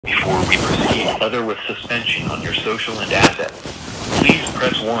Before we proceed, other with suspension on your social and assets. Please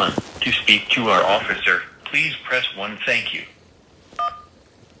press 1 to speak to our officer. Please press 1. Thank you.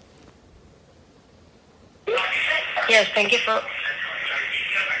 Yes, thank you for.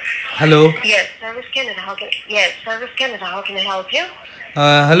 Hello. Yes, Service Canada. Service Canada. How can I help you?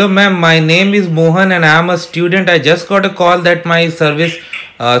 Hello, ma'am. My name is Mohan and I am a student. I just got a call that my service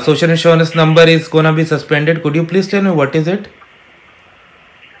social insurance number is gonna be suspended. Could you please tell me what is it?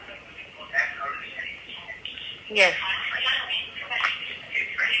 Yes.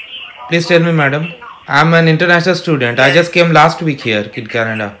 Please tell me, madam. I'm an international student. I Yes. just came last week here in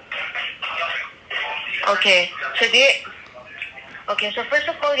Canada. Okay. So first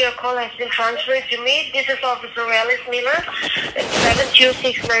of all, your call has been transferred to me. This is Officer Relish Miller. It's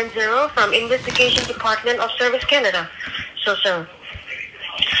 72690 from Investigation Department of Service Canada. So, sir,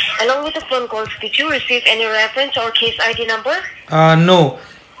 along with the phone calls, did you receive any reference or case ID number? No.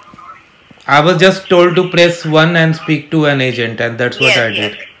 I was just told to press 1 and speak to an agent, and that's what I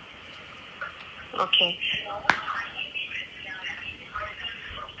did. Okay.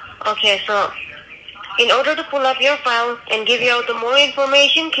 Okay, so in order to pull up your file and give you out the more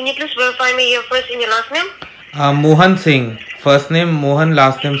information, can you please verify me your first and your last name? Mohan Singh. First name Mohan,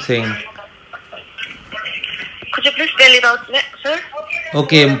 last name Singh. Could you please spell it out, sir?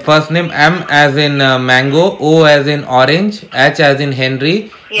 Okay, first name M as in mango, O as in orange, H as in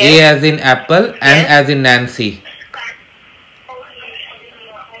Henry, Yes. A as in apple, N Yes. as in Nancy.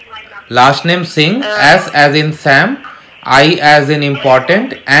 Last name Singh, S as in Sam, I as in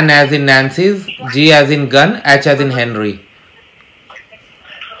important, N as in Nancy's, G as in gun, H as in Henry.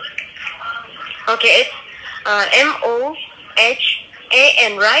 Okay, it's MOHAN,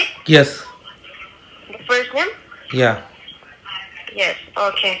 right? Yes. The first name? Yeah. Yes,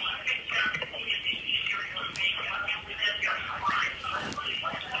 okay.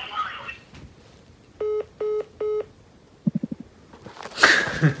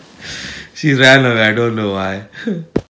 She ran away, I don't know why.